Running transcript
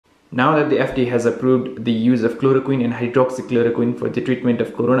Now that the FDA has approved the use of chloroquine and hydroxychloroquine for the treatment of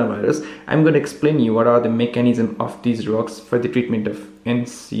coronavirus, I'm going to explain you what are the mechanism of these drugs for the treatment of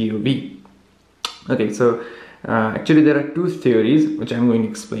NCOV. Okay, so actually there are two theories which I'm going to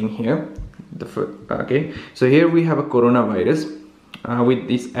explain here. Okay, so here we have a coronavirus with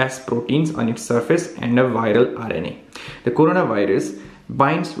these S proteins on its surface and a viral RNA. The coronavirus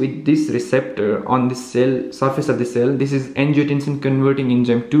binds with this receptor on the cell surface of the cell. This is angiotensin converting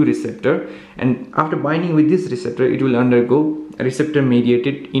enzyme 2 receptor, and after binding with this receptor it will undergo a receptor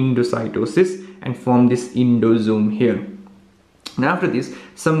mediated endocytosis and form this endosome here. Now after this,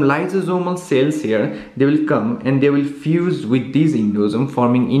 some lysosomal cells here, they will come and they will fuse with these endosome,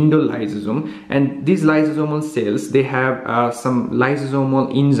 forming endolysosome, and these lysosomal cells, they have some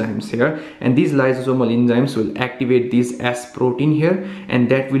lysosomal enzymes here, and these lysosomal enzymes will activate this S protein here, and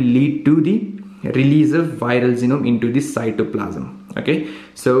that will lead to the release of viral genome into the cytoplasm. Okay,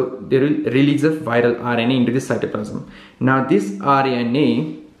 so there will release of viral RNA into the cytoplasm. Now this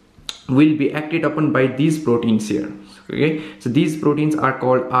RNA will be acted upon by these proteins here. Okay, so these proteins are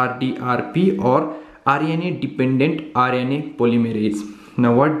called RDRP, or RNA dependent RNA polymerase.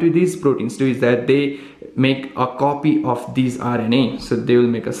 Now what do these proteins do is that they make a copy of these RNA. So they will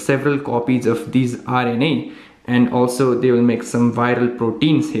make several copies of these RNA, and also they will make some viral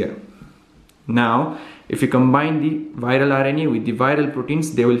proteins here. Now if you combine the viral RNA with the viral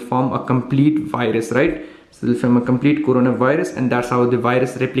proteins, they will form a complete virus, right? So they'll form a complete coronavirus, and that's how the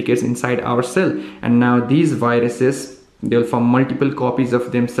virus replicates inside our cell. And now these viruses, they will form multiple copies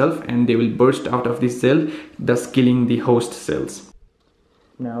of themselves and they will burst out of the cell, thus killing the host cells.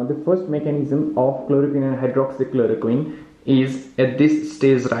 Now the first mechanism of chloroquine and hydroxychloroquine is at this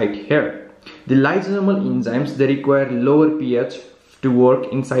stage right here. The lysosomal enzymes, they require lower pH to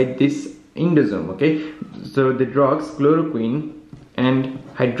work inside this endosome. Okay, so the drugs chloroquine and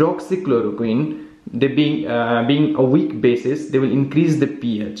hydroxychloroquine, they being a weak basis, they will increase the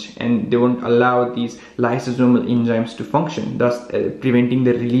pH and they won't allow these lysosomal enzymes to function, thus preventing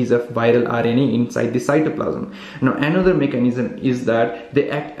the release of viral RNA inside the cytoplasm. Now another mechanism is that they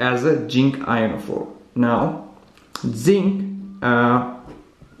act as a zinc ionophore. Now zinc,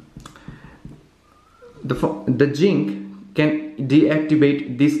 the zinc can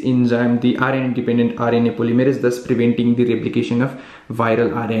deactivate this enzyme, the RNA dependent RNA polymerase, thus preventing the replication of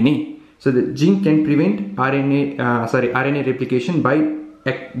viral RNA. So the zinc can prevent RNA replication by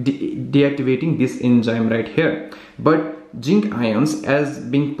deactivating this enzyme right here. But zinc ions, as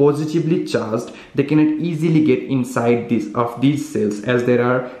being positively charged, they cannot easily get inside these cells, as there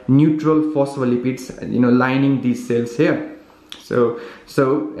are neutral phospholipids, lining these cells here. So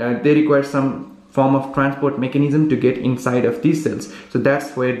they require some form of transport mechanism to get inside of these cells. So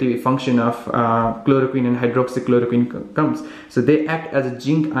that's where the function of chloroquine and hydroxychloroquine comes. So they act as a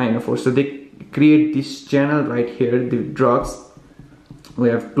zinc ionophore. So they create this channel right here. The drugs, we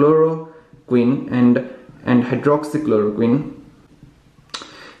have chloroquine and hydroxychloroquine.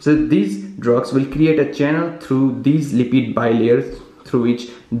 So these drugs will create a channel through these lipid bilayers, through which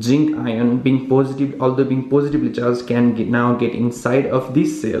zinc ion, although being positively charged, can now get inside of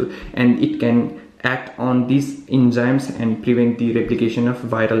this cell, and it can act on these enzymes and prevent the replication of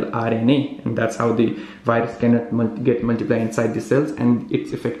viral RNA, and that's how the virus cannot get multiplied inside the cells and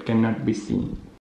its effect cannot be seen.